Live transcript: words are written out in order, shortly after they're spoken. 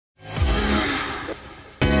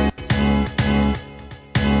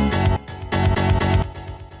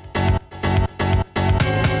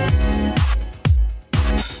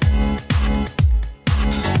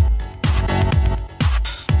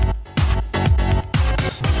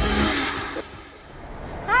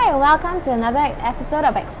welcome to another episode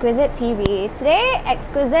of Exquisite TV. Today,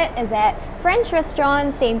 Exquisite is at French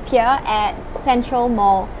restaurant St. Pierre at Central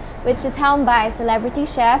Mall, which is helmed by celebrity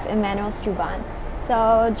chef Emmanuel Struban.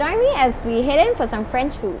 So join me as we head in for some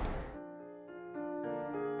French food.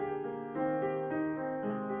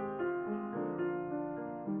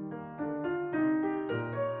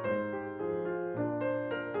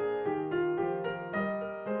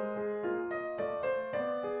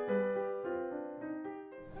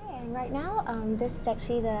 Right now, this is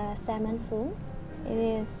actually the salmon foo. It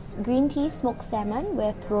is green tea smoked salmon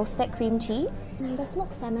with roasted cream cheese. And the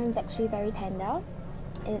smoked salmon is actually very tender.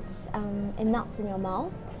 It melts in your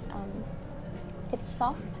mouth. It's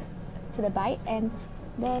soft to the bite, and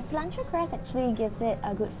the cilantro crest actually gives it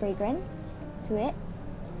a good fragrance to it.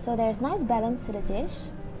 So there's nice balance to the dish.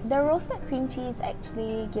 The roasted cream cheese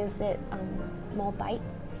actually gives it more bite,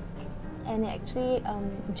 and it actually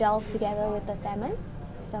gels together with the salmon.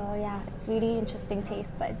 So yeah, it's really interesting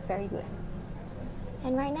taste, but it's very good.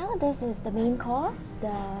 And right now, this is the main course,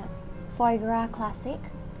 the foie gras classic.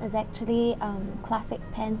 It's actually classic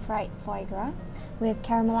pan-fried foie gras with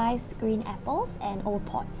caramelized green apples and old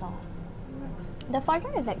port sauce. The foie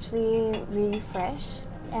gras is actually really fresh,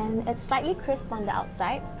 and it's slightly crisp on the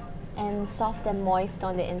outside and soft and moist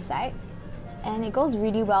on the inside. And it goes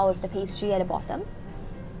really well with the pastry at the bottom.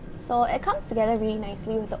 So it comes together really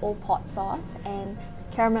nicely with the old port sauce and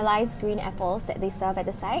caramelized green apples that they serve at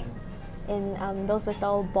the side in those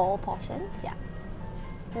little ball portions. Yeah,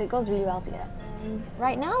 so it goes really well together. And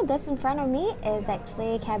right now, this in front of me is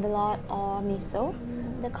actually cabelotte or miso.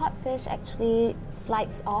 The codfish actually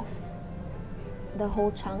slides off the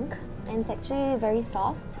whole chunk, and it's actually very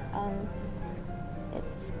soft.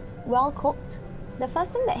 It's well cooked. The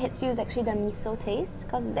first thing that hits you is actually the miso taste,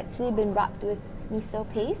 because it's actually been rubbed with miso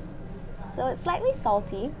paste. So it's slightly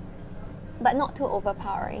salty, but not too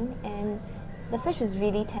overpowering, and the fish is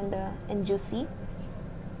really tender and juicy.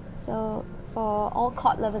 So for all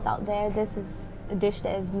cod lovers out there, this is a dish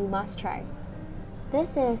that you must try.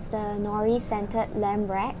 This is the nori scented lamb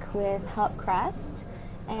rack with herb crust,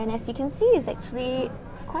 and as you can see, it's actually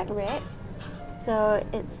quite red, so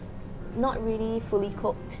it's not really fully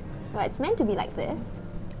cooked, but it's meant to be like this.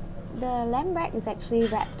 The lamb rack is actually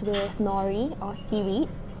wrapped with nori or seaweed,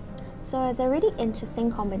 so it's a really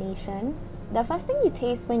interesting combination. The first thing you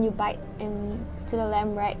taste when you bite into the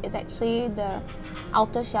lamb rack is actually the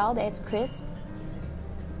outer shell that is crisp,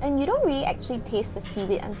 and you don't really actually taste the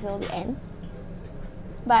seaweed until the end.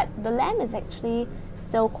 But the lamb is actually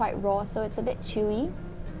still quite raw, so it's a bit chewy,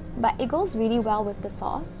 but it goes really well with the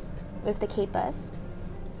sauce, with the capers.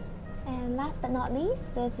 And last but not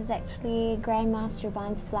least, this is actually Grandma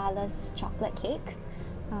Struban's Flourless Chocolate Cake.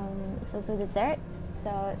 It's also dessert,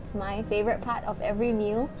 so it's my favorite part of every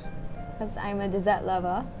meal, because I'm a dessert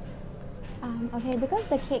lover. Okay, because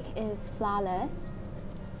the cake is flourless,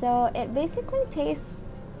 so it basically tastes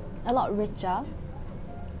a lot richer,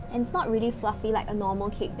 and it's not really fluffy like a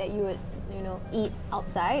normal cake that you would, eat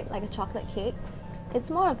outside, like a chocolate cake.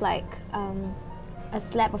 It's more of like a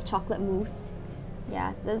slab of chocolate mousse.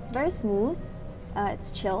 Yeah, it's very smooth,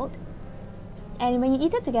 it's chilled, and when you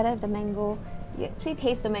eat it together with the mango, you actually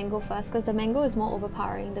taste the mango first, because the mango is more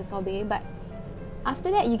overpowering, the sorbet, but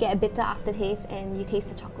after that, you get a bitter aftertaste and you taste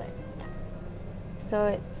the chocolate. Yeah. So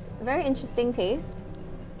it's a very interesting taste.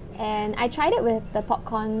 And I tried it with the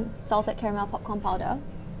salted caramel popcorn powder,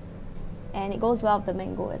 and it goes well with the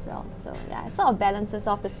mango as well. So yeah, it sort of balances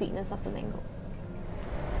off the sweetness of the mango.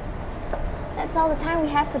 That's all the time we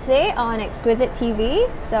have for today on Exquisite TV.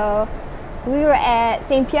 So we were at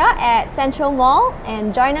St. Pierre at Central Mall,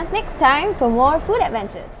 and join us next time for more food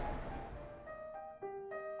adventures.